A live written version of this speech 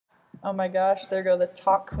Oh my gosh, there go the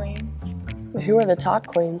talk queens. Who are the talk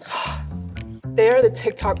queens? They are the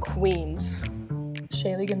TikTok queens.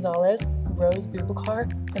 Shaylee Gonzalez, Rose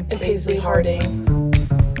Bubakar, and Paisley Harding.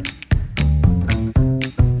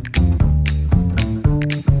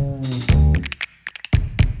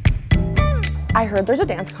 I heard there's a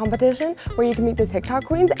dance competition where you can meet the TikTok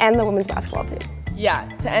queens and the women's basketball team. Yeah,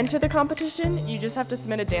 to enter the competition, you just have to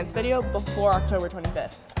submit a dance video before October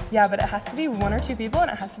 25th. Yeah, but it has to be 1 or 2 people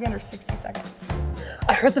and it has to be under 60 seconds.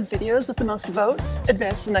 I heard the videos with the most votes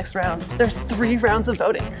advance to the next round. There's 3 rounds of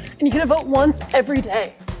voting, and you can vote once every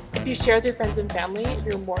day. If you share with your friends and family,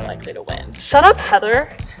 you're more likely to win. Shut up,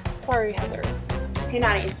 Heather. Sorry, Heather. Hey,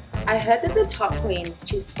 Nani, I heard that the top queens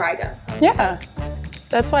choose Spry gum. Yeah,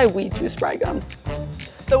 that's why we choose Spry gum.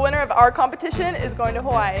 The winner of our competition is going to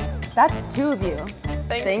Hawaii. That's 2 of you.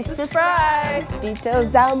 Thanks to to Spry. Details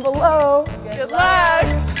down below. Good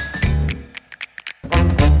luck.